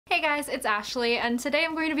Hey guys, it's Ashley, and today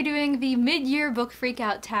I'm going to be doing the mid-year book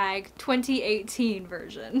freakout tag 2018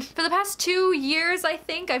 version. For the past 2 years, I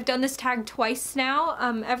think, I've done this tag twice now,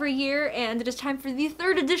 every year, and it is time for the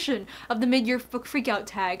 3rd edition of the mid-year book freakout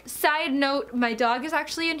tag. Side note, my dog is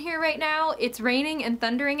actually in here right now. It's raining and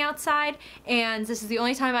thundering outside, and this is the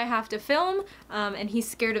only time I have to film, and he's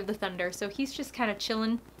scared of the thunder, so he's just kind of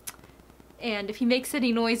chilling. And if he makes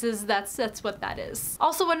any noises, that's what that is.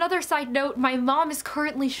 Also, another side note, my mom is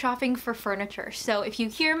currently shopping for furniture, so if you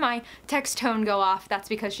hear my text tone go off, that's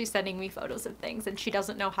because she's sending me photos of things and she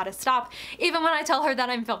doesn't know how to stop, even when I tell her that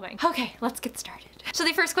I'm filming. Okay, let's get started. So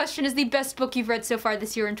the first question is the best book you've read so far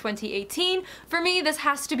this year in 2018. For me, this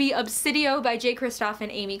has to be Obsidio by J. Kristoff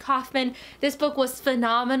and Amy Kaufman. This book was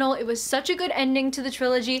phenomenal. It was such a good ending to the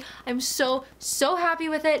trilogy. I'm so happy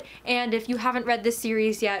with it, and if you haven't read this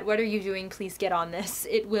series yet, what are you doing? Please get on this.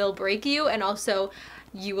 It will break you, and also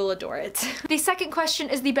you will adore it. The second question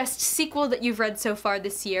is the best sequel that you've read so far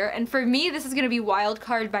this year, and for me this is going to be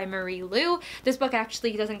Wildcard by Marie Lu. This book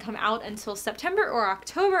actually doesn't come out until September or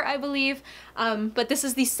October, I believe, but this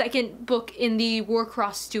is the second book in the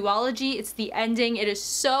Warcross duology. It's the ending. It is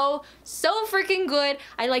so freaking good.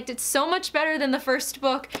 I liked it so much better than the first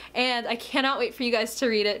book, and I cannot wait for you guys to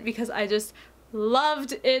read it because I just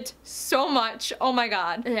loved it so much. Oh my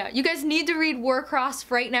god. Yeah, you guys need to read Warcross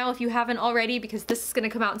right now if you haven't already, because this is gonna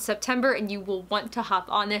come out in September and you will want to hop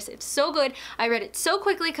on this. It's so good. I read it so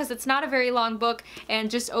quickly because it's not a very long book, and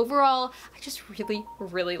just overall, I just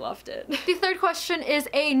really loved it. The third question is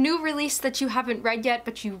a new release that you haven't read yet,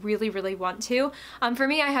 but you really want to. For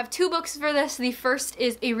me, I have 2 books for this. The first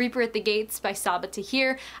is A Reaper at the Gates by Saba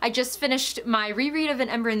Tahir. I just finished my reread of An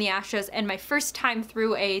Ember in the Ashes and my first time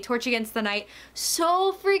through A Torch Against the Night.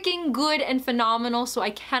 So freaking good and phenomenal, so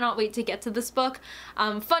I cannot wait to get to this book.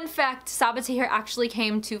 Fun fact, Saba Tahir actually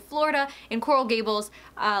came to Florida in Coral Gables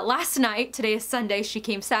last night. Today is Sunday, she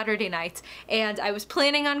came Saturday night, and I was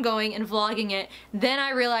planning on going and vlogging it. Then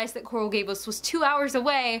I realized that Coral Gables was 2 hours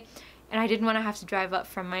away, and I didn't want to have to drive up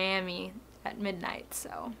from Miami at midnight,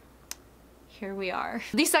 so here we are.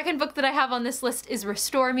 The second book that I have on this list is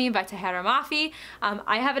Restore Me by Tahera Mafi.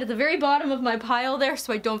 I have it at the very bottom of my pile there,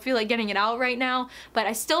 so I don't feel like getting it out right now, but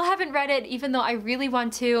I still haven't read it, even though I really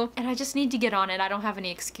want to, and I just need to get on it. I don't have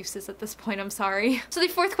any excuses at this point, I'm sorry. So the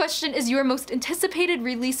fourth question is your most anticipated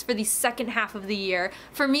release for the second half of the year.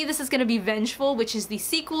 For me, this is gonna be Vengeful, which is the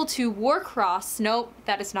sequel to Warcross. Nope,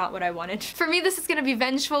 that is not what I wanted. For me, this is gonna be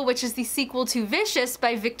Vengeful, which is the sequel to Vicious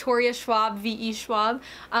by Victoria Schwab, V.E. Schwab.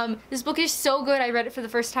 This book is so good. I read it for the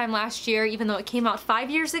first time last year, even though it came out 5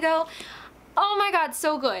 years ago. Oh my god,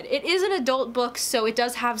 so good. It is an adult book, so it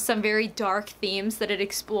does have some very dark themes that it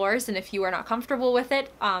explores, and if you are not comfortable with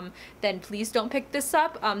it, then please don't pick this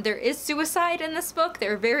up. There is suicide in this book.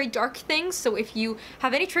 There are very dark things, so if you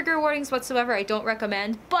have any trigger warnings whatsoever, I don't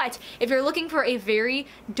recommend. But if you're looking for a very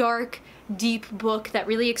dark, deep book that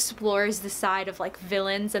really explores the side of like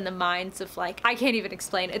villains and the minds of like, I can't even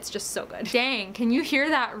explain, it's just so good. Dang, can you hear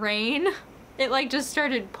that rain? It like just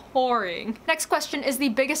started pouring. Next question is the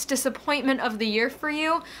biggest disappointment of the year for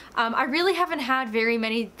you. I really haven't had very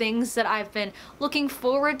many things that I've been looking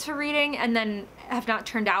forward to reading and then have not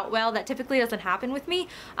turned out well. That typically doesn't happen with me,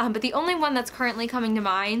 but the only one that's currently coming to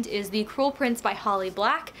mind is The Cruel Prince by Holly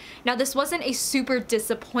Black. Now this wasn't a super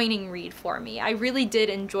disappointing read for me. I really did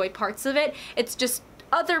enjoy parts of it. It's just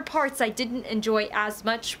other parts I didn't enjoy as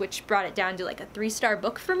much, which brought it down to like a 3-star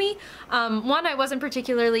book for me. One, I wasn't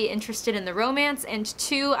particularly interested in the romance, and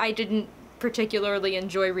 2, I didn't particularly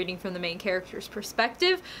enjoy reading from the main character's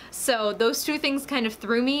perspective. So those 2 things kind of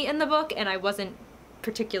threw me in the book, and I wasn't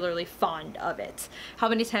particularly fond of it. How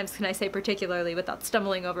many times can I say particularly without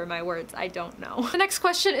stumbling over my words? I don't know. The next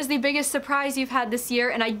question is the biggest surprise you've had this year,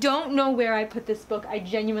 and I don't know where I put this book. I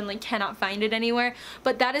genuinely cannot find it anywhere,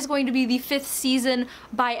 but that is going to be The Fifth Season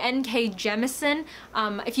by N.K. Jemisin.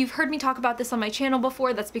 If you've heard me talk about this on my channel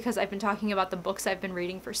before, that's because I've been talking about the books I've been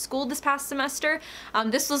reading for school this past semester.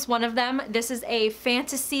 This was one of them. This is a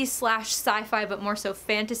fantasy slash sci-fi, but more so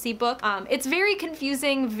fantasy book. It's very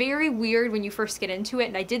confusing, very weird when you first get into it,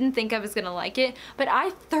 and I didn't think I was gonna like it, but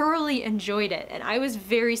I thoroughly enjoyed it, and I was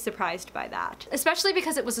very surprised by that. Especially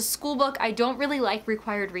because it was a school book. I don't really like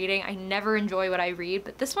required reading. I never enjoy what I read,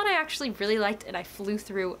 but this one I actually really liked, and I flew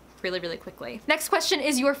through really, really quickly. Next question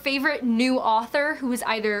is your favorite new author who is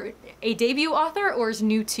either a debut author or is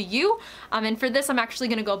new to you. And for this, I'm actually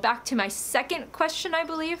gonna go back to my second question, I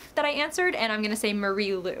believe, that I answered, and I'm gonna say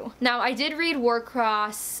Marie Lu. Now, I did read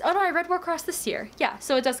Warcross. Oh no, I read Warcross this year. Yeah,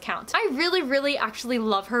 so it does count. I really, really actually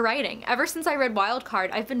love her writing. Ever since I read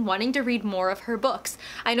Wildcard, I've been wanting to read more of her books.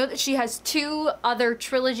 I know that she has 2 other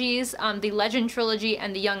trilogies, the Legend trilogy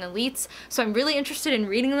and the Young Elites, so I'm really interested in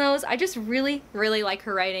reading those. I just really, really like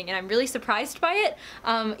her writing, and I'm really surprised by it,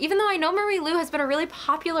 even though I know Marie Lu has been a really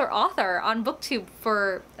popular author on BookTube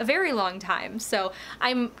for a very long time, so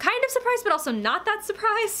I'm kind of surprised but also not that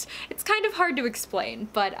surprised. It's kind of hard to explain,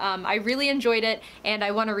 but I really enjoyed it and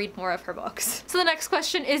I want to read more of her books. So the next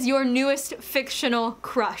question is your newest fictional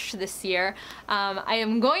crush this year. I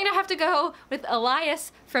am going to have to go with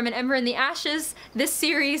Elias from An Ember in the Ashes. This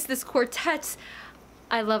series, this quartet,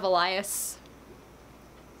 I love Elias.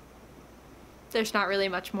 There's not really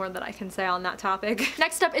much more that I can say on that topic.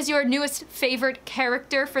 Next up is your newest favorite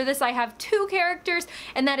character. For this, I have 2 characters,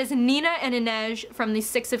 and that is Nina and Inej from the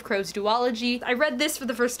Six of Crows duology. I read this for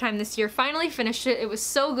the first time this year, finally finished it. It was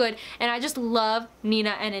so good, and I just love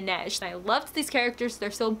Nina and Inej. I loved these characters.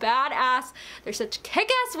 They're so badass. They're such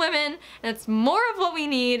kick-ass women, and it's more of what we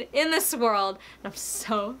need in this world. And I'm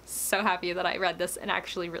so, so happy that I read this and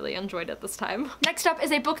actually really enjoyed it this time. Next up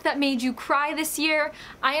is a book that made you cry this year.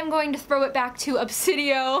 I am going to throw it back to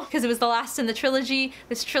Obsidio because it was the last in the trilogy.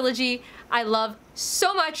 This trilogy I love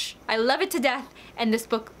so much. I love it to death, and this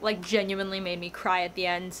book like genuinely made me cry at the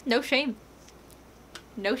end. No shame.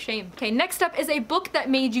 No shame. Okay, next up is a book that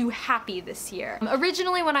made you happy this year.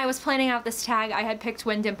 Originally, when I was planning out this tag, I had picked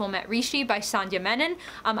When Dimple Met Rishi by Sandhya Menon.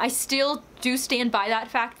 I still do stand by that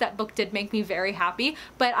fact. That book did make me very happy,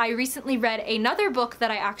 but I recently read another book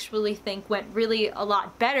that I actually think went really a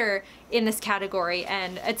lot better in this category,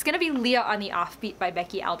 and it's gonna be Leah on the Offbeat by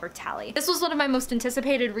Becky Albertalli. This was one of my most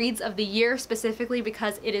anticipated reads of the year, specifically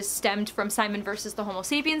because it is stemmed from Simon versus the Homo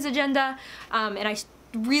Sapiens Agenda, and I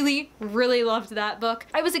really, really loved that book.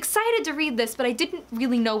 I was excited to read this, but I didn't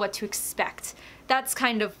really know what to expect. That's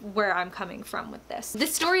kind of where I'm coming from with this.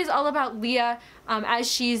 This story is all about Leah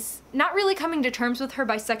as she's not really coming to terms with her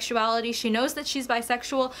bisexuality. She knows that she's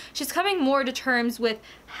bisexual. She's coming more to terms with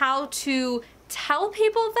how to tell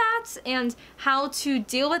people that and how to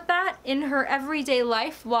deal with that in her everyday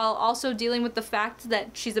life, while also dealing with the fact that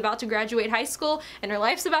she's about to graduate high school and her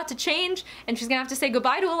life's about to change and she's gonna have to say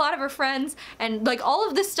goodbye to a lot of her friends, and like all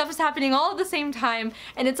of this stuff is happening all at the same time,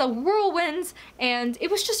 and it's a whirlwind, and it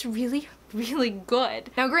was just really, really good.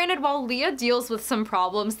 Now granted, while Leah deals with some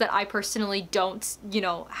problems that I personally don't, you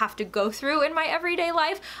know, have to go through in my everyday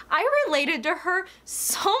life, I related to her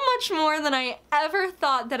so much more than I ever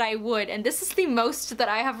thought that I would, and this is the most that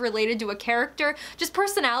I have related to a character, just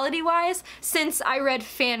personality-wise, since I read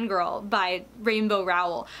Fangirl by Rainbow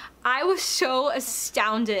Rowell. I was so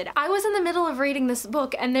astounded. I was in the middle of reading this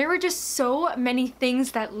book, and there were just so many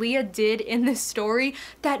things that Leah did in this story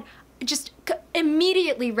that just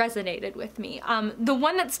immediately resonated with me. The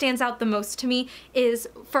one that stands out the most to me is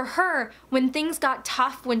for her, when things got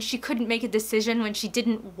tough, when she couldn't make a decision, when she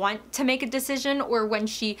didn't want to make a decision, or when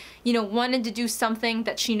she, you know, wanted to do something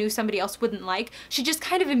that she knew somebody else wouldn't like, she just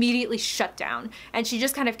kind of immediately shut down. And she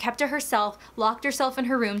just kind of kept to herself, locked herself in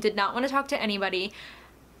her room, did not want to talk to anybody.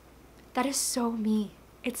 That is so me.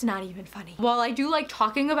 It's not even funny. While I do like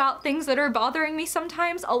talking about things that are bothering me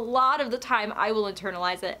sometimes, a lot of the time I will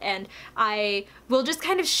internalize it and I will just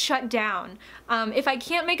kind of shut down. If I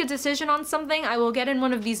can't make a decision on something, I will get in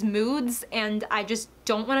one of these moods and I just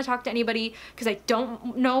don't want to talk to anybody because I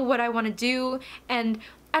don't know what I want to do, and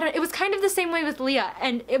it was kind of the same way with Leah,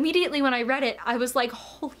 and immediately when I read it, I was like,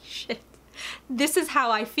 holy shit. This is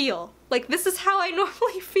how I feel. Like, this is how I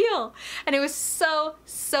normally feel. And it was so,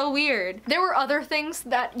 so weird. There were other things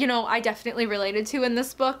that, you know, I definitely related to in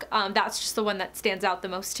this book. That's just the one that stands out the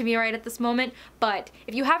most to me right at this moment. But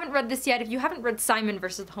if you haven't read this yet, if you haven't read Simon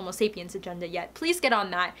versus the Homo Sapiens Agenda yet, please get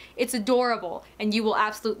on that. It's adorable, and you will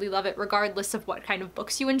absolutely love it regardless of what kind of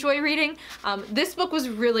books you enjoy reading. This book was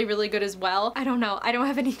really, really good as well. I don't know. I don't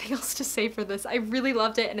have anything else to say for this. I really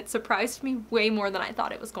loved it, and it surprised me way more than I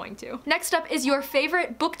thought it was going to. Next up is your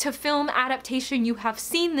favorite book to film adaptation you have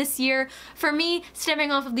seen this year. For me,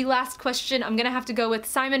 stemming off of the last question, I'm gonna have to go with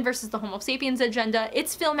Simon versus the Homo Sapiens Agenda.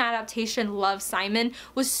 Its film adaptation, Love, Simon,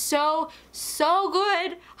 was so, so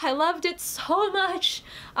good. I loved it so much.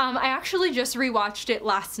 I actually just rewatched it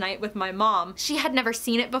last night with my mom. She had never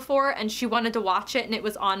seen it before and she wanted to watch it, and it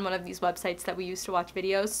was on one of these websites that we used to watch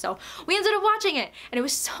videos, so we ended up watching it, and it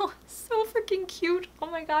was so freaking cute. Oh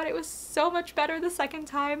my god, it was so much better the second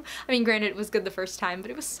time. I mean, granted, it was good the first time,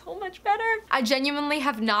 but it was so much better. I genuinely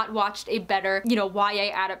have not watched a better, you know,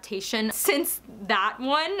 YA adaptation since that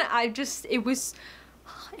one. It was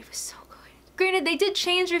so good. Granted, they did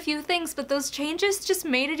change a few things, but those changes just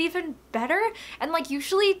made it even better, and like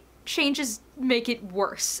usually changes make it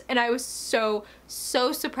worse, and I was so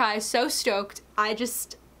surprised, so stoked.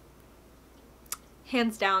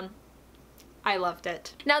 Hands down, I loved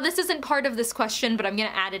it. Now, this isn't part of this question, but I'm gonna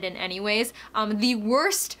add it in anyways. The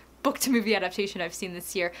worst book to movie adaptation I've seen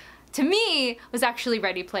this year, to me, was actually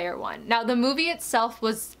Ready Player One. Now, the movie itself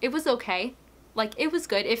was okay. Like, it was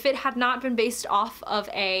good. If it had not been based off of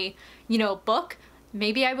a, you know, book,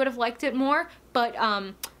 maybe I would have liked it more, but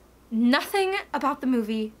nothing about the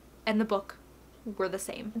movie and the book were the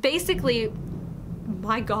same. Basically,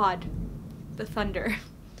 my god, the thunder.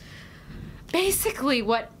 Basically,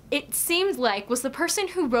 what it seemed like was the person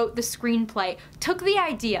who wrote the screenplay took the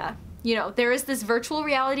idea, you know, there is this virtual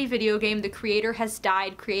reality video game, the creator has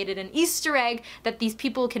died, created an Easter egg that these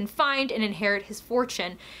people can find and inherit his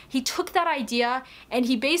fortune. He took that idea and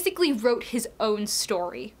he basically wrote his own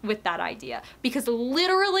story with that idea, because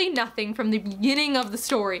literally nothing from the beginning of the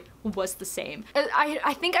story was the same.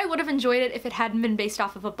 I think I would have enjoyed it if it hadn't been based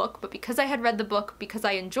off of a book, but because I had read the book, because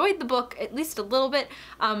I enjoyed the book at least a little bit,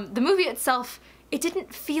 the movie itself, it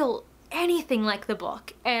didn't feel anything like the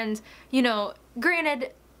book. And, you know,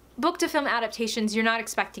 granted, book to film adaptations, you're not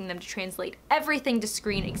expecting them to translate everything to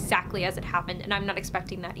screen exactly as it happened, and I'm not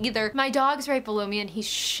expecting that either. My dog's right below me and he's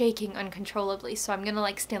shaking uncontrollably, so I'm gonna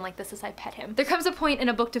like stand like this as I pet him. There comes a point in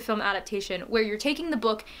a book to film adaptation where you're taking the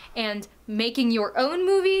book and making your own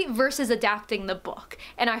movie versus adapting the book.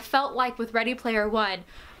 And I felt like with Ready Player One,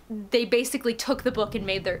 they basically took the book and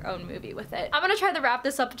made their own movie with it. I'm gonna try to wrap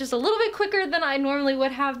this up just a little bit quicker than I normally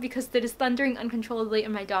would have because it is thundering uncontrollably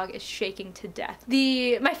and my dog is shaking to death.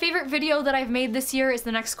 My favorite video that I've made this year is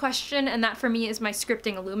the next question, and that for me is my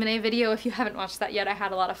scripting Illuminae video. If you haven't watched that yet, I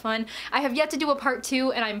had a lot of fun. I have yet to do a part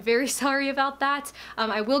 2 and I'm very sorry about that.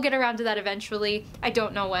 I will get around to that eventually. I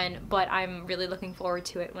don't know when, but I'm really looking forward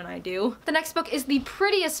to it when I do. The next book is the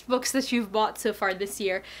prettiest books that you've bought so far this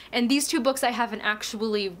year, and these two books I haven't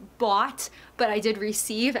actually bought, but I did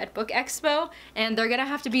receive at Book Expo, and they're gonna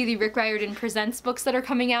have to be the Rick Riordan Presents books that are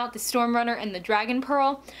coming out, the Storm Runner and the Dragon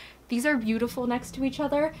Pearl. These are beautiful next to each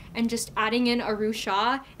other, and just adding in Aru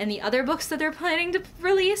Shah and the other books that they're planning to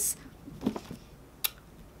release,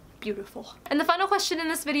 beautiful. And the final question in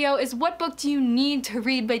this video is, what book do you need to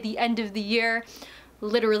read by the end of the year?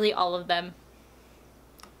 Literally all of them.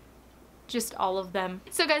 Just all of them.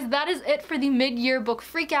 So guys, that is it for the mid-year book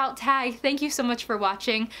freakout tag. Thank you so much for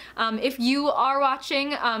watching. If you are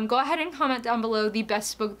watching, go ahead and comment down below the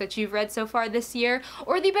best book that you've read so far this year,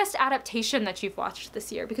 or the best adaptation that you've watched this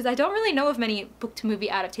year, because I don't really know of many book-to-movie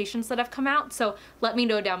adaptations that have come out, so let me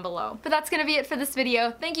know down below. But that's gonna be it for this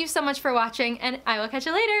video. Thank you so much for watching, and I will catch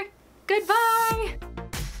you later. Goodbye!